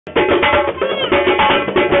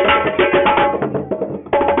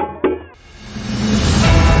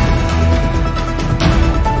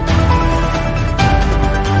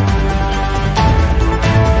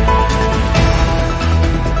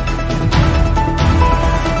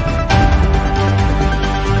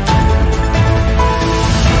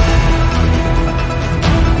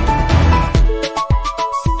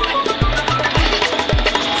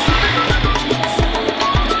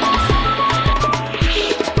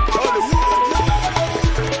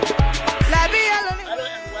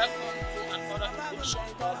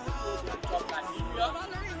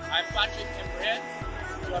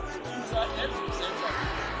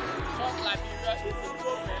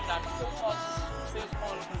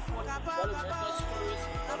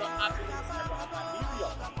happenings about Liberia.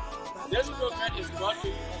 This program is brought to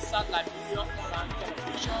you on SKD Liberia online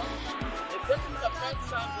television. If this is the first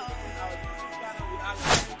time visiting our YouTube channel, we ask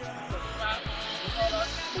you to subscribe in order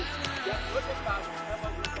to get notified whenever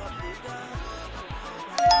we upload.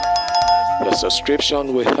 Your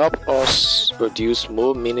subscription will help us produce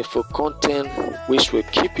more meaningful content which will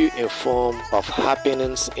keep you informed of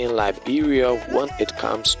happenings in Liberia when it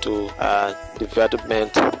comes to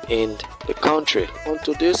development in the country. On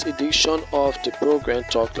today's edition of the program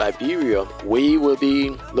Talk Liberia, we will be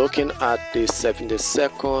looking at the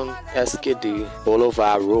 72nd SKD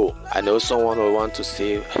Boulevard Road. I know someone will want to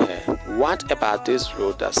say, what about this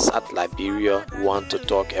road that SKD Liberia want to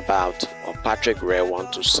talk about, or Patrick Ray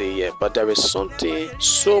want to say here? But there is something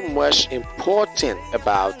so much important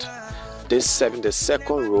about this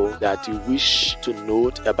 72nd road that you wish to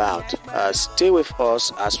note about. Stay with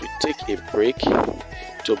us as we take a break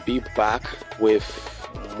to be back with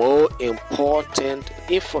more important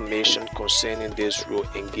information concerning this road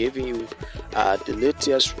and giving you the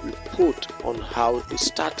latest report on how the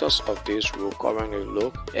status of this road currently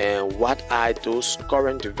look and what are those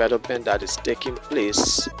current development that is taking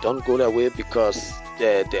place. Don't go away because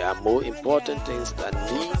there are more important things that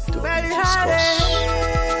need to be discussed.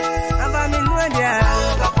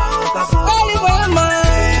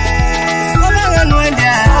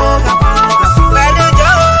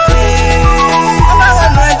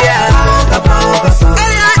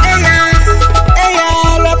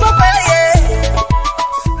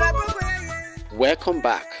 Welcome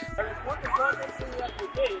back. There is one important thing here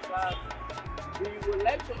today that we would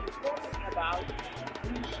like to inform you about,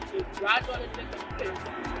 which is gradually taking place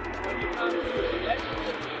when it comes to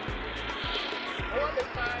electricity. All the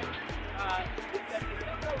time, the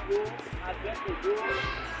 72nd road has been the road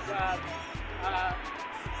that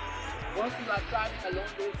once you are driving along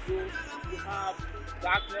this road, you have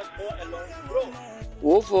darkness all along the road.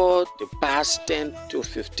 Over the past 10 to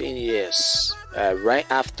 15 years, right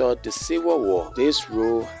after the Civil War, this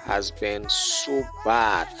road has been so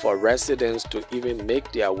bad for residents to even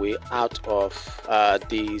make their way out of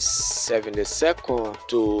the 72nd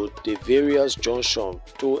to the various junctions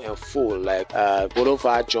to and fro, like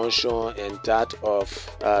Boulevard Junction and that of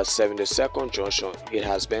 72nd Junction. It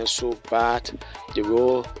has been so bad. The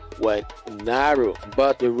road was narrow,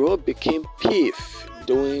 but the road became paved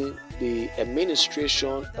during the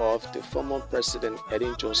administration of the former President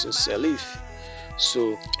Ellen Johnson Sirleaf.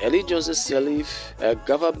 So Ellen Johnson Sirleaf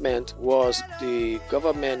government was the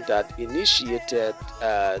government that initiated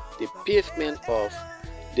the pavement of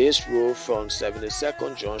this road from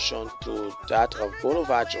 72nd Junction to that of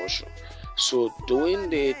Boulevard Junction. So during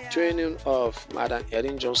the training of Madam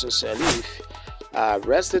Ellen Johnson Sirleaf,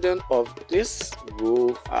 residents of this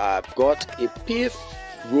road got a paved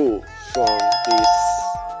road from this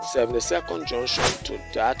 72nd Junction to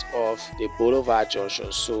that of the Boulevard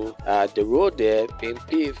Junction. So the road there being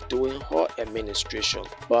paved during her administration.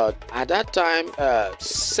 But at that time,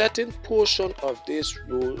 certain portion of this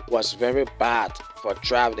road was very bad for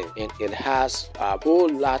traveling, and it has a whole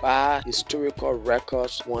lot of historical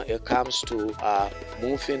records when it comes to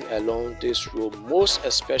moving along this road, most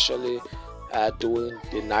especially during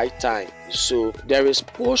the night time. So there is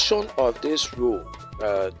portion of this road,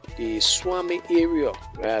 the Swami area,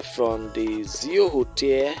 from the Zio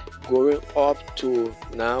Hotel going up to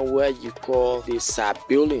now where you call the Sab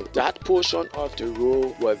building. That portion of the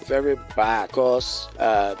road were very bad because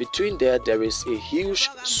between there is a huge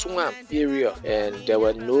swamp area and there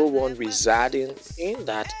were no one residing in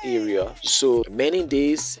that area. So many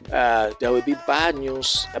days there will be bad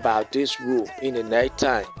news about this road in the night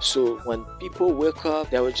time. So when people wake up,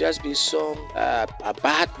 there will just be some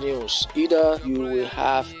bad news. Either you will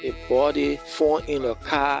have a body fall in a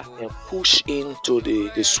car and push into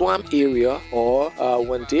the swamp area, or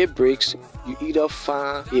when day breaks, you either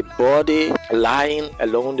find a body lying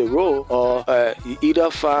along the road, or you either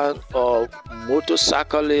find a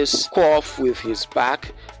motorcyclist cough with his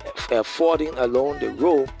back falling along the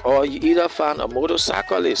road, or you either find a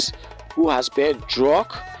motorcyclist who has been drunk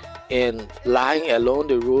and lying along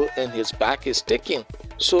the road and his back is taken.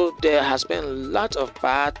 So there has been a lot of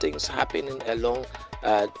bad things happening along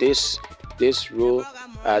this road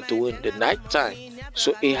during the night time.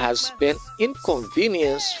 So it has been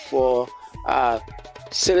inconvenience for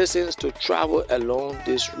citizens to travel along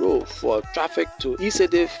this road, for traffic to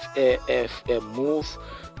easily move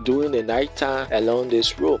during the night time along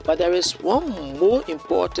this road. But there is one more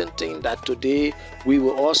important thing that today we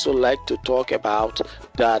will also like to talk about,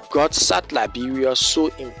 that got SKD Liberia so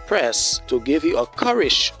impressed to give you a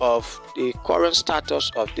courage of the current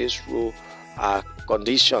status of this road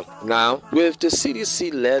condition. Now, with the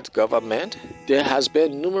CDC-led government, there has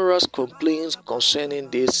been numerous complaints concerning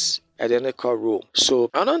this identical road. So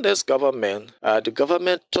under this government, the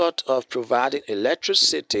government thought of providing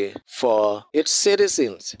electricity for its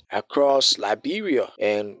citizens across Liberia.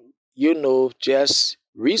 And you know, just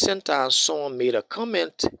recent times someone made a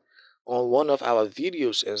comment on one of our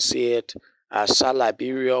videos and said, South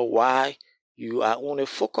Liberia, why you are only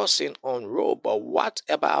focusing on road, but what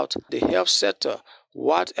about the health sector?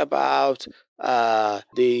 What about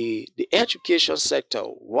the education sector?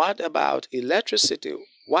 What about electricity?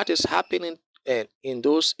 What is happening in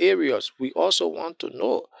those areas? We also want to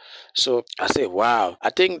know. So I say, wow, I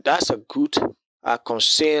think that's a good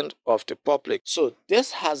concern of the public. So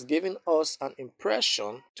this has given us an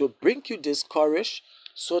impression to bring you discouraged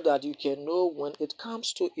so that you can know when it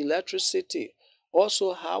comes to electricity,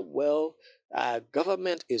 also how well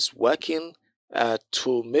government is working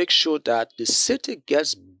to make sure that the city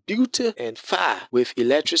gets built and far with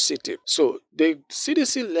electricity. So the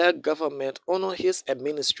CDC-led government under his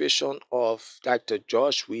administration of Dr.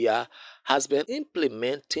 George Weah has been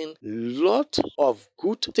implementing a lot of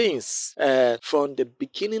good things from the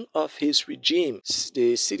beginning of his regime.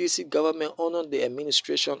 The CDC government under the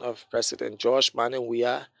administration of President George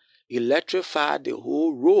Weah electrified the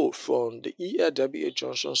whole road from the ELWA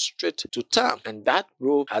Junction straight to town, and that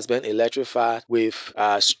road has been electrified with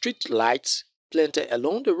street lights planted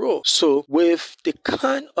along the road. So with the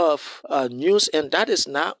kind of news, and that is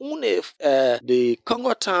not only the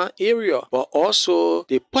Congo Town area, but also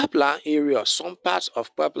the pipeline area, some parts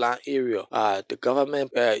of pipeline area, the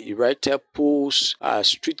government erected poles,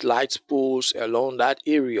 street lights poles along that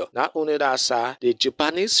area. Not only that, sir, the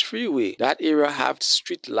Japanese freeway, that area have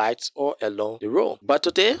street lights all along the road. But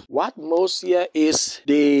today, what most here is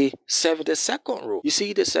the 72nd road. You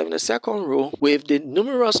see the 72nd road, with the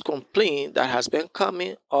numerous complaints that has been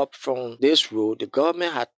coming up from this road, the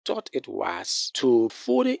government had thought it was to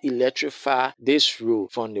fully electrify this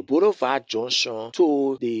road from the Boulevard Junction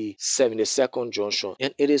to the 72nd Junction.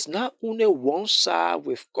 And it is not only one side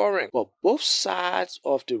with current, but both sides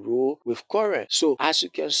of the road with current. So as you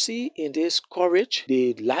can see in this coverage,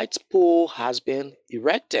 the light pole has been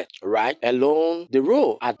erected right along the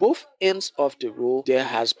road. At both ends of the road, there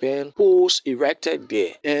has been poles erected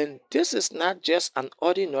there. And this is not just an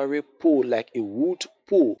ordinary pole like a wood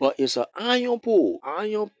pole, but it's an iron pole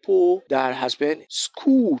that has been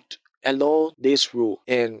screwed along this road.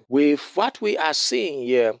 And with what we are seeing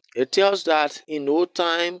here, it tells that in no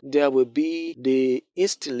time there will be the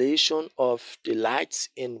installation of the lights,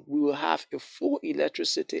 and we will have a full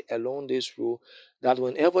electricity along this road, that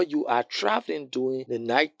whenever you are traveling during the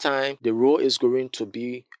night time, the road is going to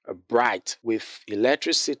be bright with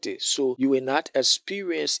electricity, so you will not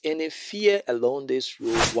experience any fear along this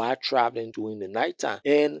road while traveling during the night time.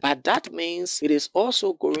 And by that means, it is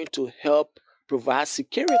also going to help provide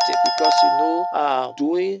security, because you know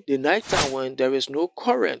during the night time when there is no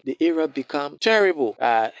current, the area become terrible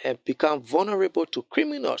and become vulnerable to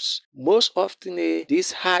criminals. Most often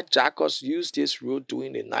these hijackers use this road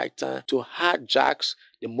during the night time to hijack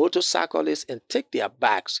the motorcyclists and take their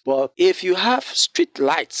bags. But if you have street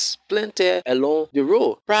lights planted along the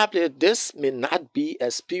road, probably this may not be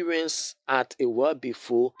experienced at a while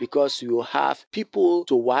before, because you have people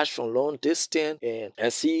to watch from long distance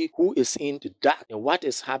and see who is in the dark and what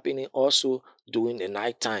is happening also during the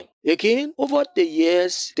night time. Again, over the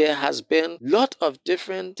years, there has been a lot of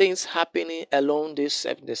different things happening along this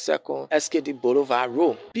 72nd SKD Boulevard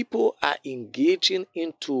Road. People are engaging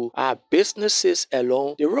into businesses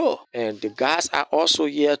along the road, and the guys are also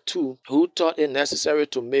here too, who thought it necessary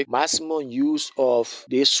to make maximum use of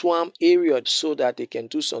the swamp area so that they can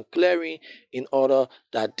do some clearing in order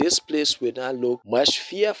that this place will not look much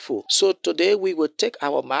fearful. So today we will take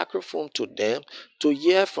our microphone to them to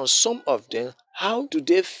hear from some of them. How do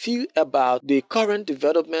they feel about the current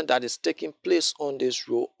development that is taking place on this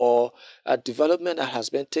road, or a development that has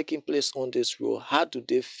been taking place on this road? How do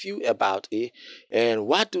they feel about it, and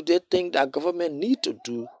what do they think that government need to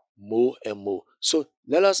do more and more? So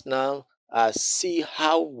let us now see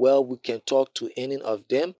how well we can talk to any of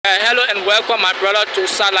them. Hello and welcome, my brother, to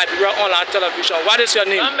South Liberia Online Television. What is your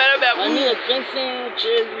name? My name is Vincent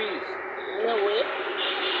J.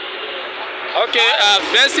 Okay,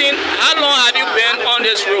 Vincent, how long have you been on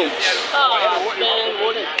this road? I've been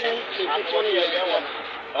more than 10 to 20 years.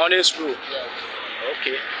 On this road?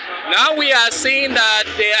 Okay. Now we are seeing that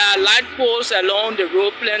there are light poles along the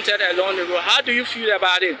road, planted along the road. How do you feel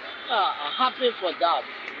about it? I'm happy for that,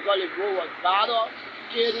 because the road was bad.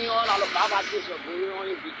 Getting all the bad things were going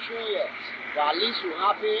on in between here. But at least we're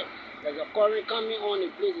happy There's a current coming on, the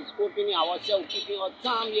place is opening, ourselves keeping our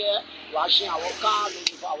time here, washing our car,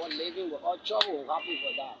 looking for our living, we're all trouble, we're happy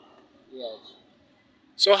for that. Yes.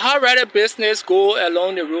 So how ready business go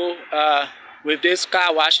along the road with this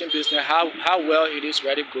car washing business? How well it is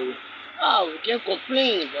ready go? Oh, we can't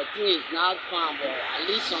complain, but things is not fun, but at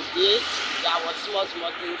least some days, there was small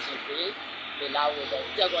things today, and I would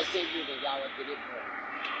tell what they do, and I would do it.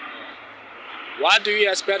 What do you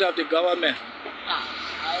expect of the government?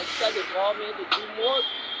 I expect the government to do more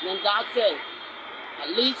than that said. At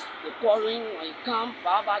least the pouring, when it comes,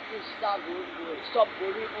 Baba to stop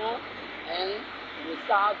going on, and we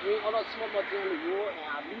start doing other small things on the road, and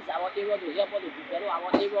at least I was able to help us to develop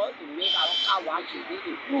our area to make our car wash to be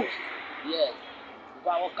improved. Yes,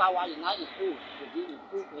 because our car wash is not improved, to be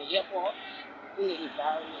improved and help us in the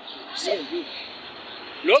environment.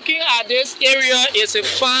 Looking at this area, it's a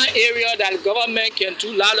fine area that the government can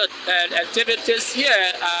do a lot of activities here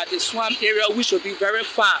at the swamp area, which will be very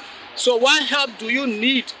fine. So what help do you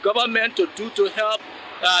need government to do to help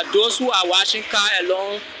those who are washing cars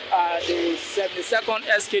along the 72nd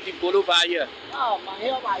SKD Boulevard here? Oh, my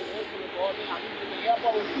help I work for the government. I need to help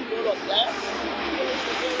us with people of that.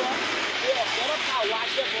 They are better car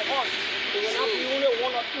washer for us. It will not be only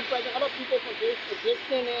one or two person. Other people from this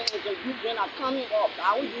center and some groups are coming up.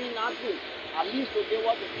 I will do nothing. At least to get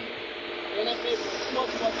what to do. Benefit small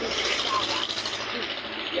things to the car wash.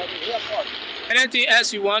 Yeah, to help us. Anything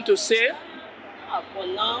else you want to say? For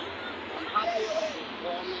now, I'm happy with the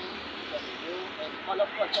government, the road, and other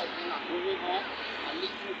projects that are going on. At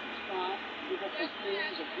least this is fine. People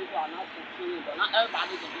complain, some people are not complaining, but not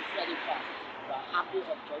everybody can be satisfied. But I'm happy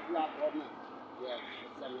with the government. Yeah,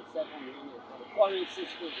 for 77 million for the current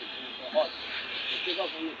system for us. To take up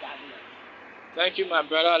on the government. Thank you, my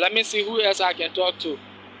brother. Let me see who else I can talk to.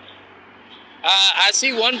 I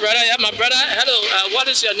see one brother. Yeah, my brother. Hello. What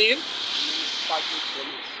is your name?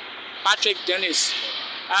 Patrick Dennis.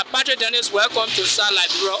 Patrick Dennis, welcome to SKD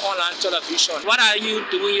LIBERIA online television. What are you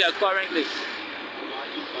doing here currently?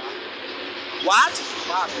 What?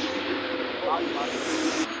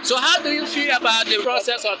 So how do you feel about the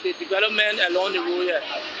process of the development along the road here?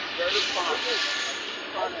 Very fun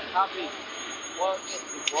and happy. What the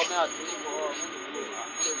government are doing for us on the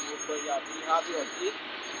road, we are really happy of it.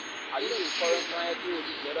 I used to encourage my to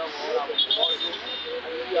together all our also, and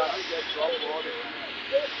we are not just drop all the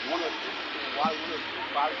one or two people, one or two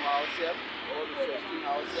back for ourselves, all the 16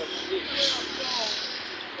 ourselves.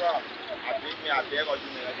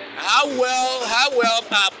 How well,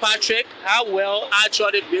 Patrick, how well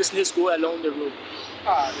actually business go along the road?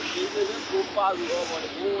 The business go far with all the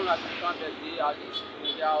moon at the front of the day, at least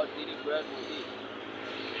they are daily bread with it.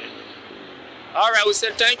 All right, we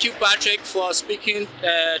say thank you, Patrick, for speaking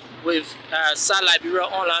with SKD LIBERIA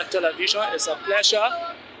online television. It's a pleasure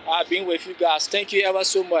being with you guys. Thank you ever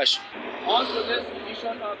so much. On to this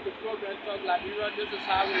edition of the program Talk LIBERIA, this is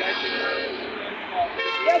how we like to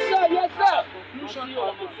Yes, sir. Yes, sir. conclusion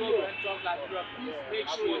of the program Talk LIBERIA. Please make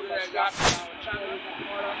sure you subscribe to our channel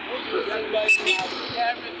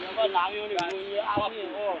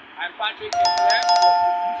and Patrick is here, the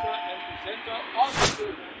producer and presenter of the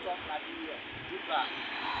program Talk LIBERIA.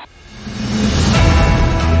 Goodbye.